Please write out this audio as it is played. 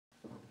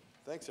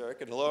Thanks, Eric,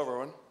 and hello,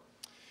 everyone.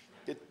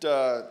 It's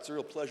a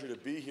real pleasure to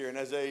be here. And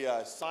as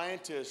a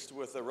scientist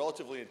with a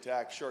relatively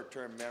intact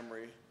short-term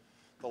memory,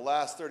 the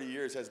last 30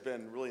 years has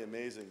been really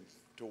amazing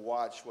to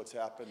watch what's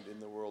happened in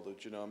the world of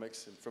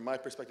genomics. And from my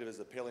perspective as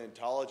a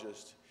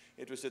paleontologist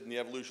interested in the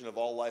evolution of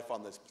all life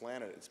on this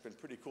planet, it's been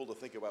pretty cool to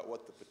think about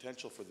what the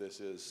potential for this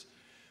is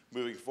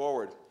moving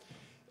forward.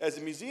 As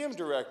a museum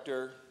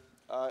director,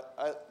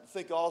 I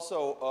think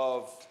also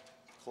of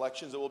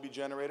collections that will be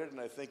generated, and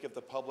I think of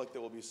the public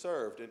that will be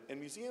served. And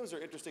museums are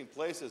interesting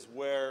places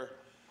where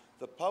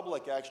the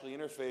public actually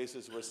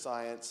interfaces with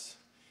science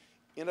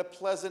in a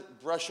pleasant,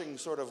 brushing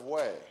sort of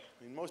way.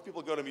 I mean, most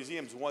people go to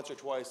museums once or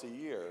twice a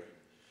year,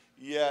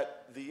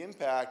 yet the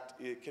impact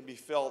can be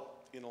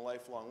felt in a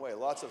lifelong way.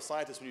 Lots of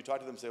scientists, when you talk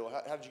to them, say,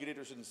 well, how did you get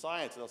interested in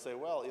science? And they'll say,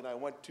 well, I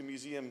went to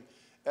Museum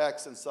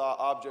X and saw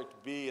object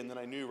B, and then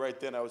I knew right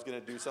then I was going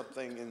to do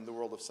something in the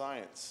world of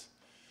science.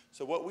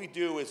 So what we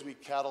do is we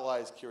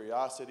catalyze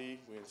curiosity,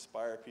 we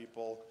inspire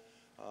people.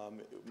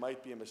 It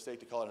might be a mistake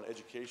to call it an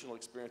educational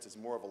experience. It's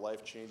more of a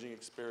life-changing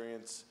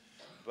experience.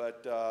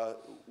 But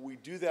we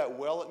do that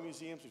well at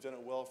museums. We've done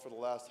it well for the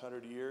last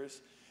 100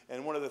 years.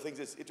 And one of the things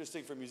that's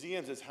interesting for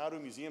museums is how do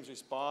museums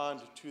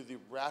respond to the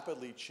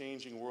rapidly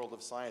changing world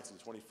of science in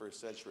the 21st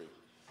century?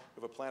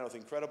 We have a planet with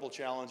incredible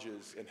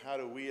challenges, and how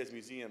do we as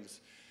museums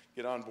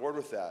get on board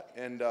with that?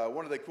 And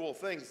one of the cool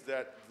things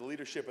that the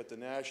leadership at the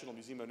National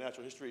Museum of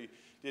Natural History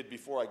did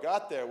before I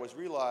got there was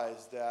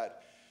realize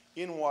that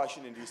in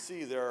Washington,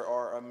 D.C., there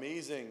are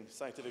amazing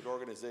scientific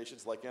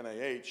organizations like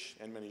NIH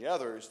and many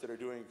others that are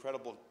doing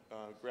incredible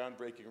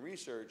groundbreaking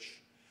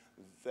research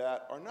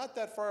that are not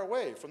that far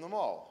away from the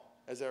mall,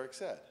 as Eric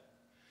said.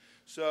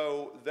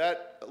 So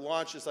that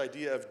launched this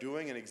idea of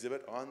doing an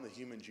exhibit on the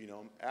human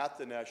genome at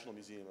the National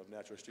Museum of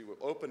Natural History. Will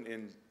open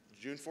in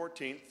June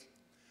 14th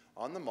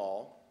on the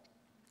mall.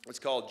 It's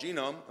called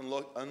Genome,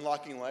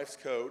 Unlocking Life's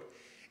Code.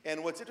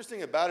 And what's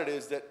interesting about it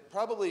is that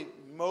probably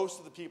most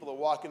of the people that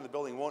walk into the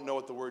building won't know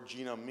what the word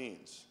genome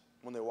means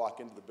when they walk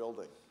into the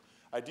building.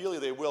 Ideally,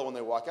 they will when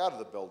they walk out of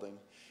the building.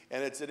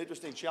 And it's an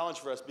interesting challenge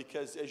for us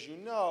because, as you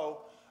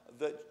know,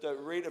 the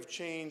rate of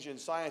change in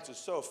science is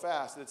so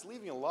fast that it's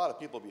leaving a lot of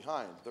people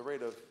behind. The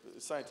rate of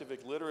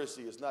scientific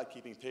literacy is not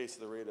keeping pace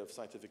with the rate of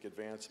scientific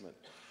advancement.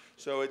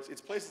 So it's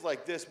places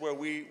like this where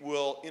we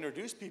will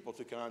introduce people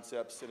to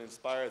concepts and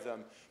inspire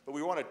them, but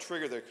we want to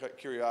trigger their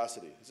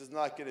curiosity. This is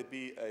not going to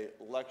be a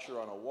lecture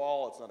on a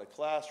wall. It's not a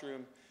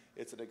classroom.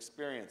 It's an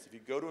experience. If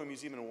you go to a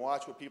museum and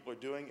watch what people are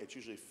doing, it's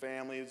usually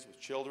families with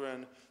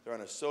children. They're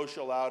on a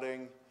social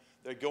outing.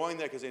 They're going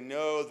there because they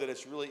know that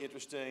it's really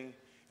interesting,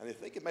 and they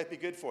think it might be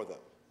good for them.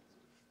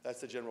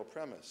 That's the general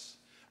premise.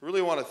 I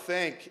really want to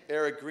thank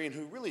Eric Green,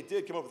 who really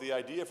did come up with the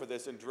idea for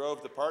this and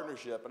drove the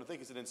partnership. And I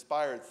think it's an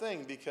inspired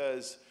thing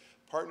because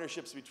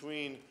partnerships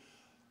between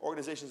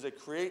organizations that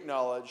create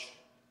knowledge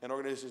and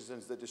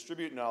organizations that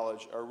distribute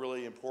knowledge are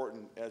really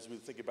important as we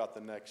think about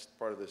the next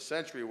part of this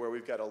century, where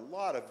we've got a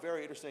lot of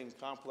very interesting,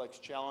 complex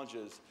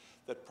challenges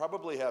that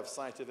probably have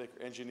scientific,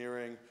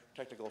 engineering,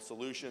 technical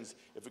solutions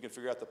if we can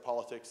figure out the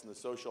politics and the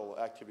social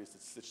activities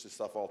that stitch this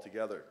stuff all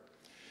together.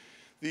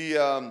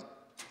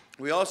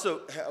 We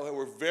also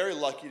were very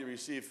lucky to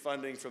receive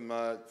funding from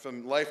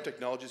Life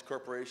Technologies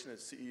Corporation.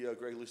 Its CEO,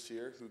 Greg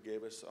Lucier, who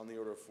gave us on the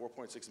order of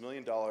 $4.6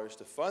 million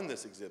to fund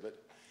this exhibit.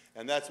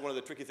 And that's one of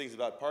the tricky things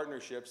about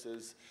partnerships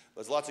is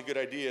there's lots of good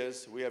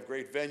ideas. We have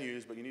great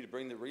venues, but you need to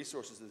bring the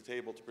resources to the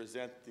table to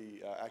present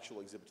the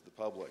actual exhibit to the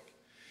public.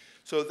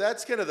 So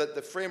that's kind of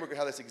the framework of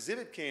how this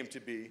exhibit came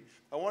to be.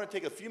 I want to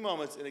take a few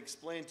moments and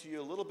explain to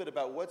you a little bit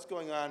about what's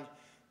going on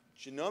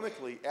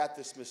genomically at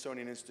the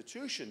Smithsonian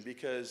Institution,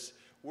 because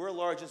we're a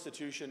large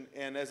institution,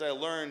 and as I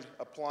learned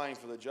applying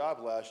for the job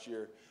last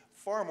year,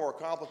 far more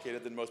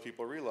complicated than most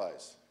people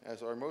realize,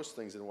 as are most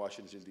things in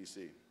Washington,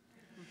 D.C.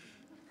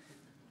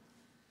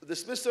 The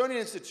Smithsonian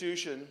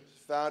Institution,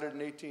 founded in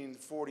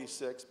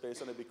 1846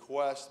 based on a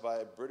bequest by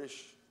a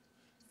British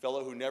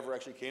fellow who never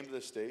actually came to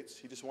the States.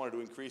 He just wanted to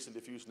increase and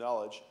diffuse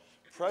knowledge.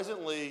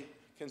 Presently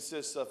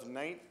consists of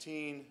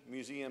 19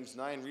 museums,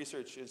 9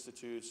 research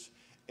institutes,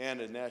 and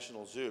a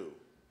national zoo.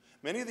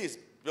 Many of these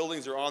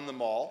buildings are on the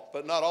mall,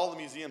 but not all the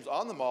museums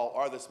on the mall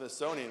are the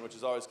Smithsonian, which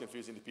is always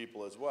confusing to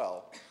people as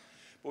well.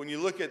 But when you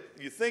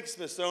think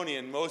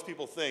Smithsonian, most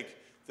people think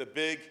the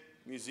big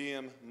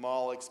museum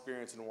mall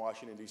experience in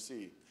Washington,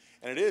 D.C.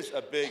 And it is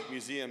a big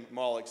museum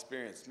mall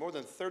experience. More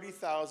than 30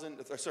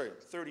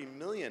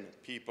 million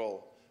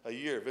people a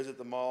year visit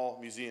the mall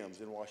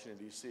museums in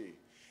Washington, D.C.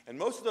 And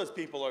most of those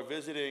people are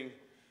visiting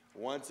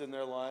once in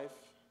their life,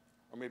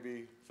 or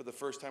maybe for the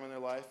first time in their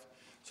life.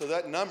 So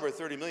that number,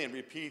 30 million,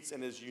 repeats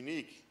and is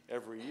unique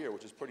every year,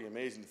 which is pretty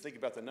amazing to think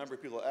about the number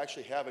of people that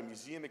actually have a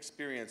museum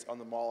experience on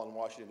the mall in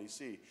Washington,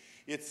 D.C.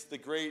 It's the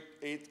great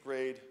 8th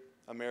grade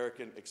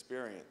American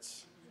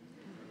experience.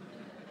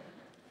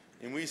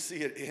 And we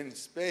see it in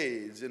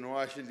spades in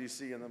Washington,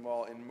 D.C. in the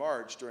mall in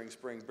March during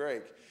spring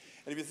break.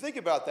 And if you think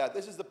about that,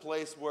 this is the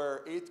place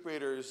where 8th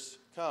graders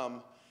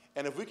come.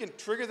 And if we can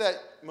trigger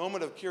that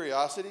moment of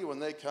curiosity when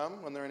they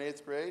come, when they're in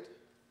 8th grade,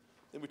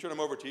 then we turn them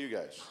over to you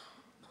guys.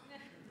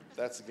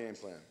 That's the game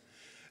plan.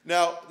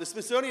 Now, the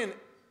Smithsonian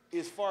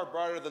is far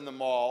broader than the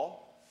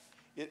mall.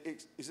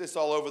 It exists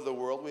all over the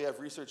world. We have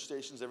research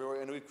stations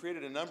everywhere, and we've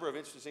created a number of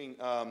interesting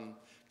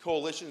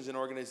coalitions and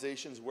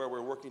organizations where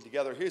we're working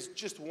together. Here's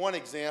just one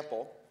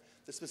example,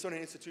 the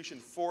Smithsonian Institution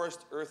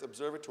Forest Earth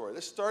Observatory.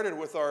 This started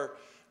with our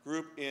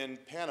group in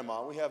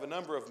Panama. We have a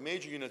number of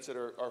major units that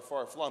are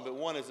far-flung, but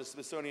one is the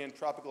Smithsonian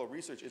Tropical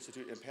Research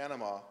Institute in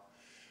Panama,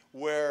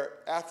 where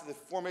after the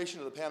formation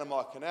of the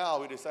Panama Canal,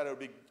 we decided it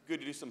would be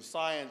good to do some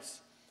science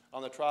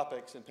on the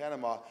tropics in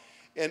Panama.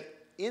 And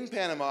in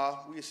Panama,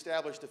 we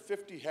established a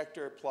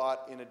 50-hectare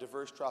plot in a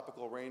diverse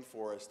tropical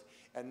rainforest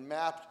and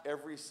mapped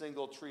every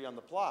single tree on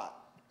the plot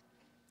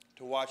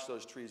to watch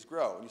those trees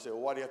grow. And you say,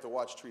 well, why do you have to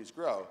watch trees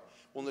grow?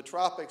 Well, in the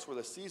tropics, where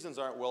the seasons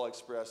aren't well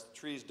expressed,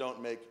 trees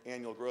don't make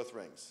annual growth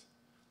rings.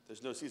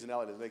 There's no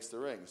seasonality that makes the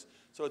rings.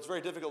 So it's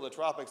very difficult in the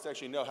tropics to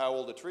actually know how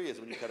old a tree is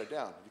when you cut it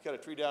down. If you cut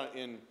a tree down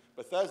in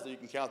Bethesda, you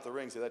can count the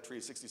rings, say that tree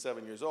is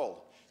 67 years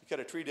old. You cut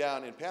a tree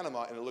down in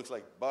Panama, and it looks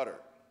like butter.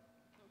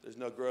 There's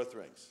no growth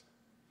rings.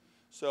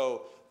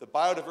 So the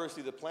biodiversity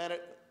of the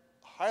planet,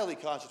 highly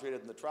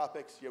concentrated in the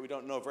tropics, yet we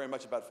don't know very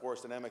much about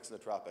forest dynamics in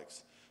the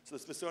tropics. So the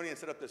Smithsonian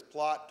set up this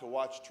plot to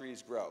watch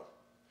trees grow.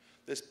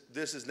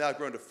 This has now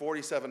grown to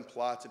 47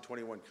 plots in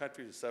 21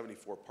 countries with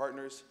 74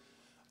 partners.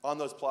 On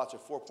those plots are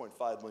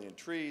 4.5 million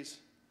trees,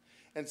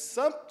 and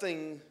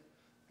something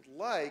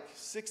like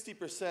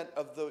 60%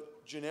 of the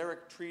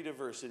generic tree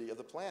diversity of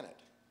the planet.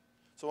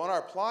 So on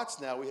our plots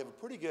now, we have a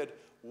pretty good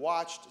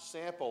watched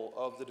sample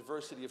of the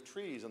diversity of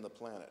trees on the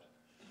planet.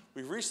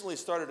 We've recently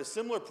started a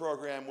similar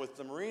program with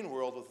the marine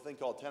world with a thing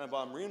called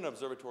Tannenbaum Marine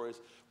Observatories,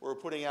 where we're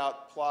putting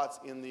out plots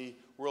in the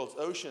world's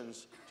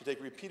oceans to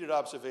take repeated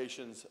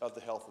observations of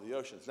the health of the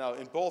oceans. Now,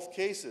 in both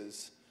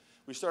cases,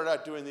 we started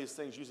out doing these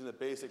things using the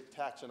basic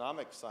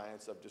taxonomic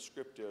science of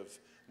descriptive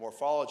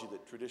morphology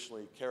that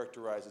traditionally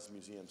characterizes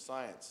museum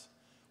science.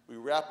 We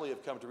rapidly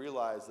have come to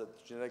realize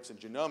that genetics and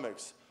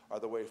genomics are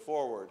the way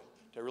forward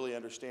to really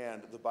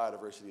understand the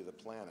biodiversity of the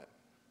planet.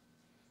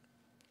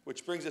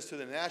 Which brings us to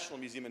the National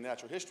Museum of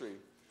Natural History,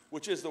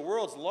 which is the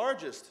world's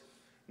largest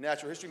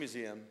natural history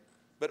museum,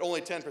 but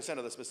only 10%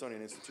 of the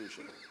Smithsonian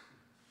Institution.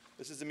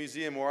 This is the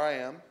museum where I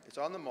am. It's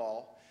on the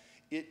Mall.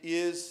 It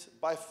is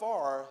by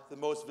far the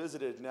most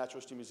visited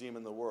natural history museum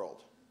in the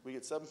world. We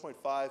get 7.4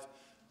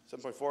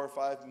 or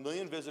 5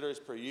 million visitors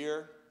per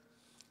year.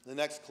 The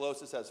next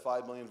closest has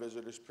 5 million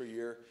visitors per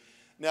year.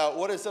 Now,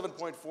 what does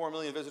 7.4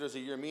 million visitors a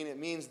year mean? It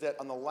means that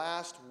on the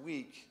last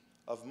week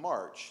of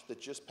March that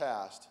just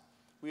passed,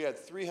 we had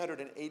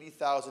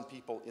 380,000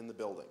 people in the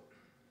building.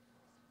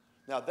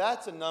 Now,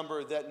 that's a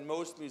number that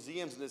most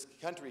museums in this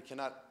country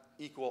cannot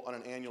equal on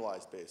an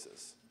annualized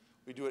basis.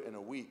 We do it in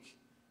a week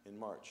in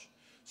March.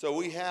 So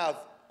we have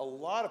a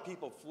lot of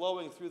people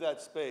flowing through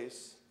that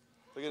space.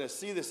 They're going to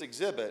see this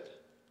exhibit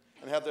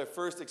and have their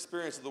first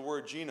experience of the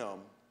word genome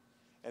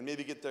and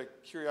maybe get their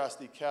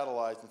curiosity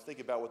catalyzed and think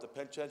about what the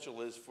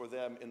potential is for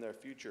them in their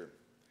future.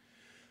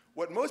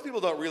 What most people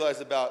don't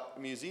realize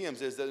about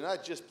museums is that they're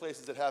not just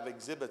places that have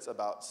exhibits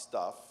about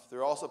stuff.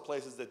 They're also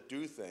places that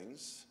do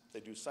things.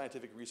 They do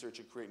scientific research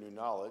and create new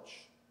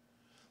knowledge.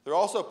 They're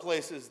also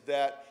places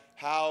that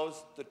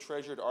house the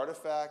treasured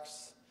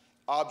artifacts,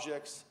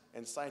 objects,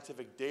 and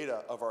scientific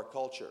data of our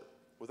culture.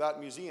 Without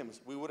museums,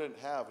 we wouldn't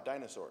have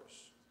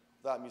dinosaurs.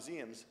 Without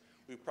museums,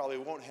 we probably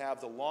won't have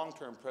the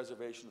long-term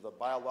preservation of the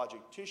biologic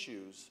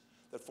tissues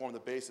that form the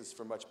basis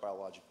for much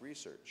biologic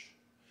research.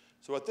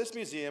 So at this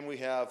museum, we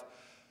have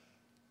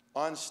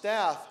on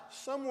staff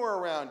somewhere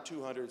around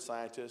 200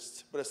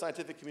 scientists, but a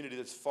scientific community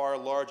that's far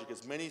larger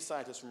because many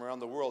scientists from around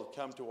the world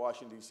come to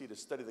Washington, D.C. to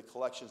study the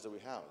collections that we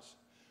house.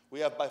 We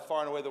have by far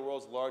and away the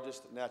world's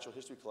largest natural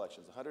history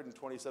collections,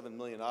 127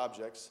 million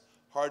objects.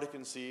 Hard to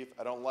conceive.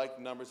 I don't like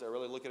numbers. I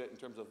really look at it in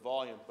terms of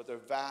volume, but they're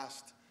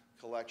vast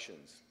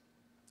collections.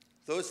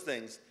 Those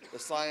things, the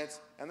science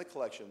and the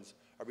collections,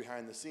 are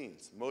behind the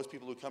scenes. Most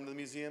people who come to the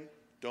museum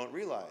don't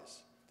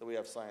realize that we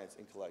have science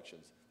in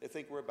collections. They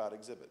think we're about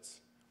exhibits.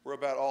 We're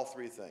about all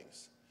three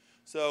things.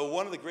 So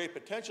one of the great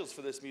potentials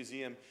for this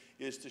museum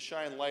is to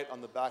shine light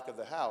on the back of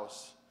the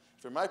house.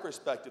 From my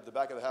perspective, the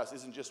back of the house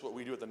isn't just what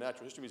we do at the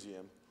Natural History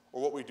Museum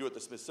or what we do at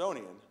the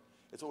Smithsonian.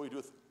 It's what we do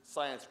with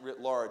science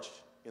writ large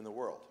in the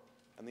world.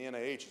 And the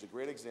NIH is a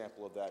great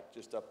example of that,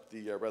 just up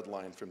the red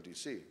line from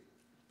DC.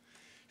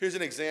 Here's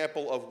an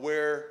example of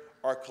where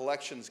our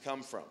collections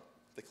come from,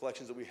 the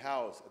collections that we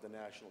house at the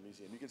National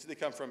Museum. You can see they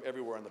come from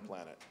everywhere on the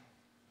planet.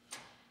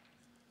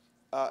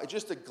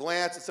 Just a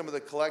glance at some of the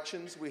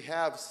collections. We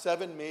have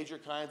 7 major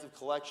kinds of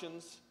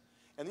collections.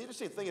 And the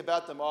interesting thing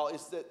about them all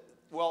is that,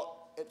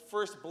 well, at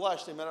first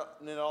blush, they may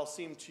not all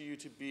seem to you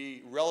to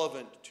be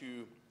relevant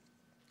to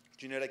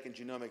genetic and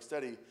genomic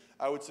study.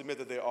 I would submit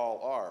that they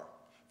all are.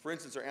 For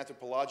instance, our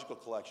anthropological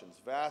collections,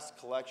 vast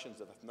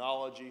collections of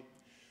ethnology.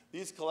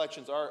 These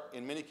collections are,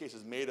 in many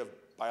cases, made of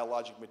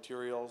biologic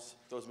materials.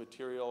 Those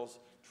materials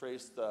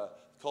trace the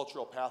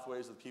cultural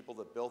pathways of the people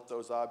that built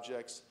those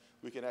objects.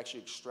 We can actually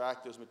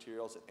extract those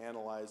materials and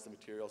analyze the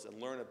materials and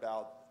learn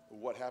about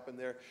what happened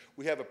there.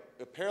 We have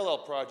a parallel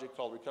project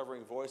called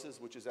Recovering Voices,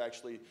 which is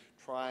actually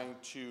trying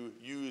to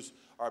use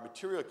our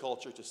material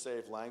culture to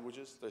save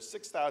languages. There's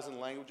 6,000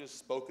 languages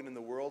spoken in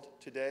the world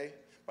today.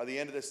 By the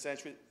end of this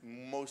century,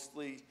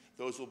 mostly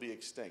those will be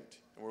extinct.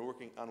 And we're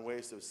working on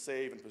ways to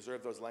save and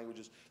preserve those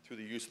languages through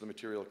the use of the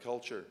material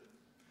culture.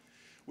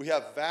 We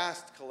have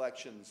vast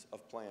collections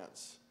of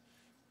plants,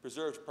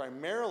 preserved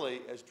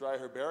primarily as dry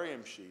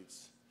herbarium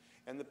sheets.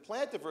 And the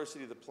plant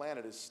diversity of the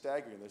planet is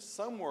staggering. There's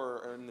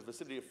somewhere in the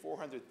vicinity of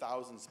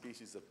 400,000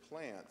 species of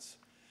plants.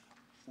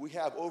 We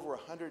have over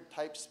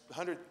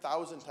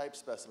 100,000 type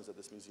specimens at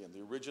this museum,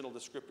 the original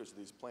descriptors of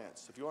these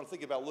plants. If you want to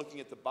think about looking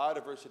at the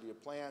biodiversity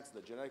of plants,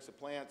 the genetics of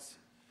plants,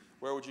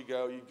 where would you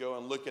go? You'd go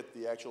and look at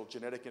the actual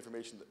genetic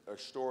information that are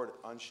stored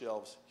on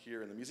shelves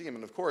here in the museum.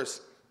 And of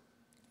course,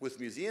 with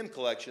museum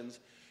collections,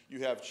 you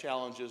have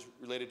challenges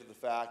related to the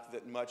fact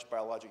that much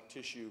biologic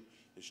tissue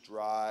is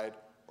dried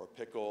or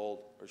pickled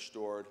or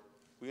stored.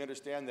 We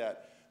understand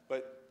that,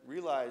 but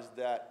realize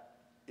that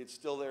it's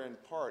still there in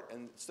part.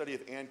 And the study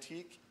of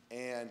antique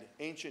and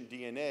ancient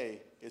DNA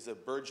is a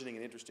burgeoning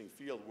and interesting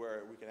field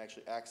where we can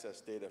actually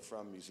access data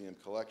from museum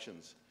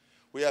collections.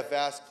 We have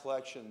vast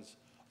collections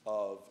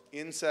of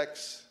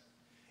insects.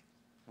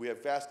 We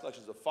have vast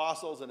collections of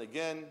fossils. And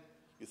again,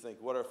 you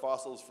think, what are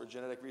fossils for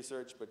genetic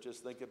research? But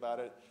just think about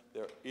it.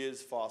 There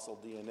is fossil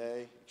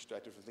DNA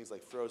extracted from things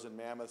like frozen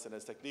mammoths. And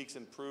as techniques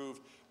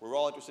improve, we're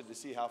all interested to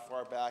see how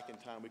far back in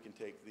time we can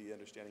take the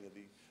understanding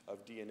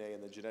of DNA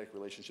and the genetic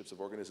relationships of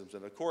organisms.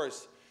 And of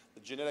course, the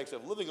genetics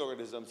of living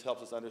organisms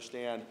helps us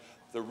understand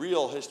the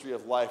real history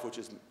of life, which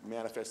is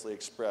manifestly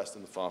expressed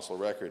in the fossil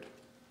record.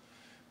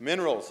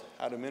 Minerals.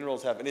 How do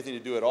minerals have anything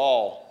to do at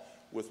all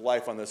with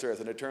life on this earth?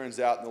 And it turns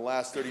out in the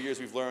last 30 years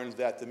we've learned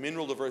that the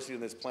mineral diversity on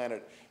this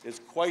planet is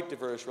quite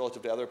diverse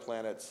relative to other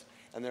planets,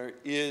 and there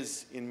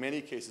is, in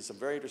many cases, some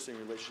very interesting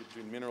relationship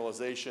between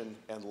mineralization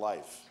and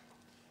life.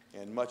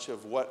 And much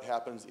of what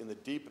happens in the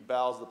deep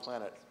bowels of the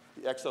planet,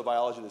 the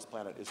exobiology of this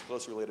planet, is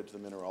closely related to the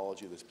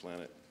mineralogy of this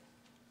planet.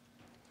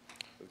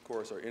 Of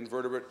course, our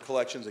invertebrate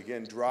collections,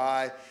 again,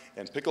 dry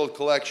and pickled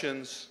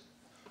collections,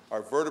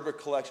 our vertebrate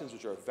collections,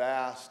 which are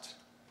vast.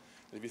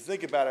 And if you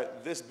think about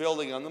it, this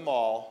building on the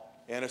Mall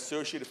and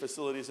associated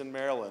facilities in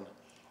Maryland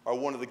are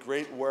one of the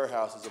great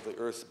warehouses of the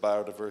Earth's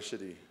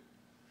biodiversity.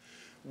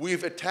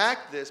 We've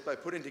attacked this by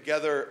putting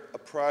together a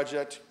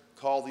project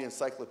called the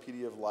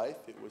Encyclopedia of Life.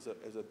 It was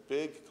a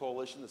big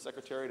coalition. The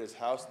Secretariat is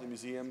housed in the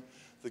museum.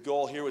 The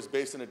goal here was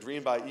based on a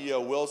dream by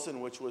E.O.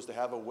 Wilson, which was to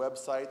have a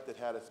website that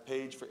had a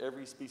page for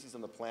every species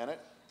on the planet.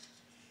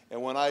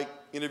 And when I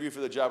interviewed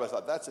for the job, I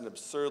thought, that's an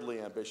absurdly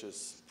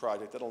ambitious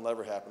project. That'll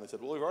never happen. They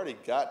said, well, we've already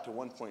got to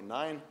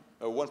 1.9,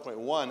 or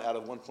 1.1 out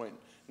of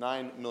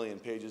 1.9 million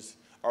pages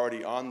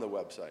already on the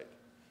website.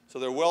 So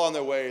they're well on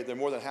their way. They're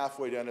more than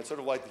halfway done. It's sort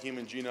of like the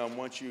human genome.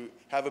 Once you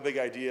have a big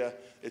idea,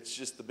 it's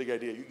just the big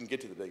idea. You can get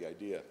to the big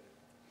idea.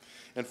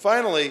 And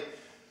finally,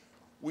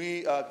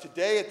 we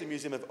today at the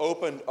museum have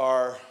opened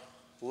our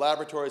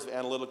laboratories of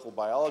analytical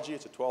biology.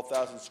 It's a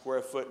 12,000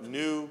 square foot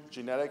new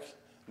genetic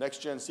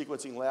next-gen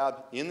sequencing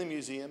lab in the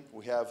museum.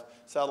 We have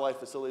satellite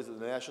facilities at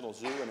the National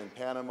Zoo and in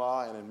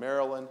Panama and in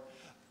Maryland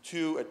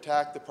to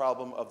attack the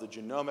problem of the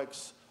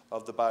genomics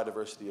of the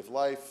biodiversity of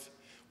life.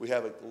 We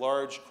have a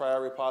large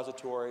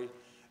cryorepository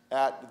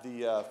at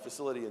the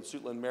facility in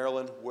Suitland,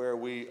 Maryland, where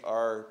we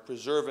are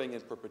preserving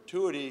in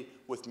perpetuity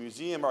with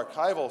museum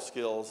archival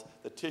skills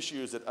the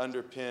tissues that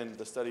underpin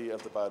the study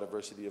of the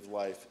biodiversity of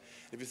life.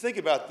 If you think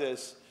about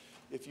this,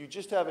 if you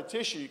just have a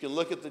tissue, you can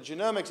look at the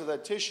genomics of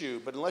that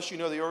tissue, but unless you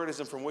know the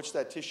organism from which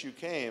that tissue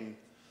came,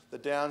 the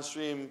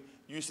downstream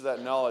use of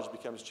that knowledge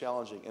becomes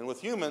challenging. And with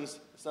humans,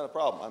 it's not a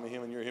problem. I'm a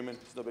human, you're a human,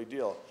 it's no big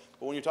deal.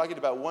 But when you're talking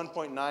about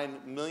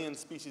 1.9 million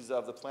species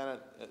of the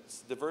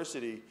planet's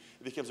diversity,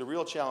 it becomes a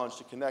real challenge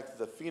to connect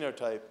the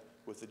phenotype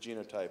with the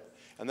genotype.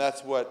 And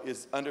that's what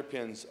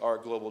underpins our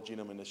Global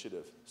Genome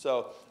Initiative.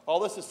 So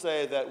all this to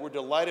say that we're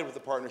delighted with the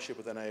partnership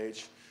with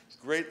NIH.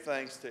 Great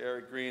thanks to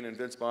Eric Green and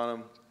Vince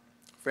Bonham,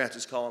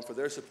 Francis Collin for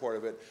their support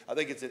of it. I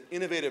think it's an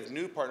innovative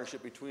new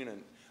partnership between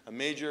a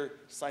major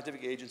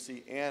scientific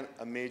agency and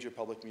a major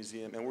public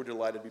museum, and we're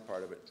delighted to be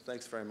part of it.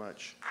 Thanks very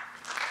much.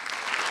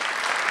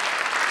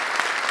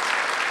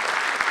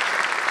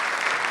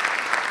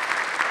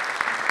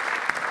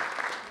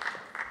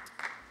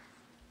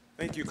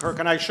 Thank you, Kirk.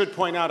 And I should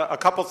point out a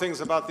couple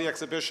things about the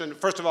exhibition.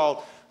 First of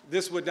all,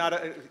 this would not,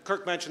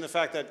 Kirk mentioned the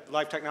fact that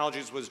Life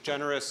Technologies was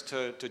generous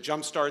to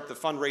jumpstart the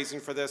fundraising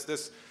for this.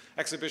 This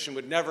exhibition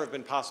would never have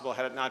been possible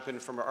had it not been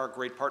from our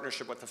great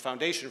partnership with the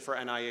Foundation for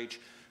NIH,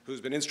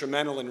 who's been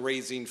instrumental in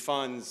raising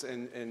funds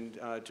and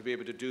to be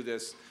able to do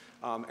this.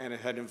 And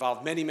it had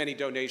involved many, many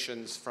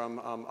donations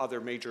from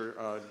other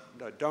major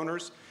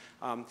donors.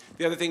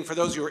 The other thing, for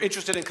those who are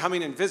interested in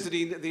coming and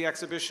visiting the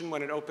exhibition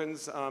when it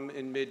opens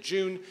in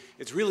mid-June,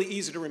 it's really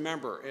easy to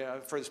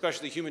remember, for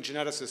especially human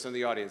geneticists in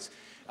the audience.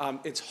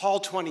 It's Hall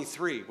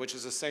 23, which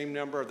is the same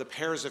number of the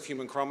pairs of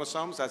human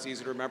chromosomes. That's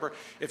easy to remember.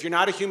 If you're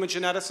not a human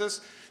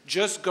geneticist,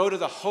 just go to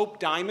the Hope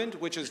Diamond,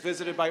 which is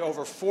visited by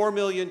over 4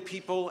 million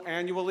people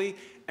annually,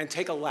 and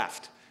take a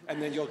left.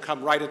 and then you'll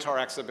come right into our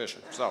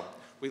exhibition. So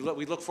we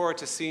look forward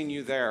to seeing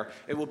you there.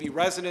 It will be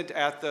resident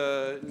at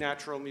the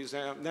National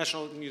Museum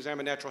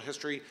of Natural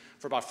History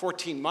for about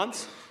 14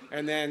 months,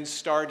 and then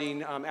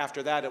starting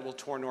after that, it will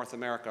tour North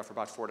America for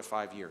about 4 to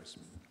 5 years.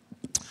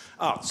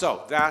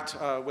 So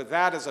with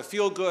that as a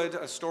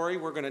feel-good story,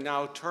 we're going to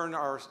now turn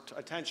our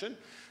attention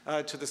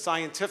to the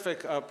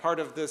scientific part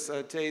of this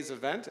day's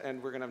event,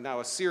 and we're going to have now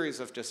a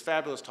series of just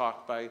fabulous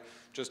talk by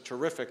just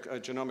terrific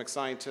genomic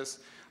scientists.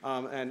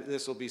 And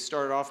this will be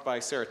started off by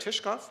Sarah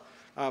Tishkoff,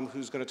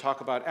 who's going to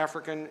talk about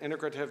African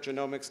integrative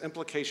genomics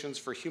implications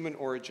for human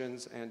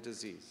origins and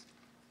disease.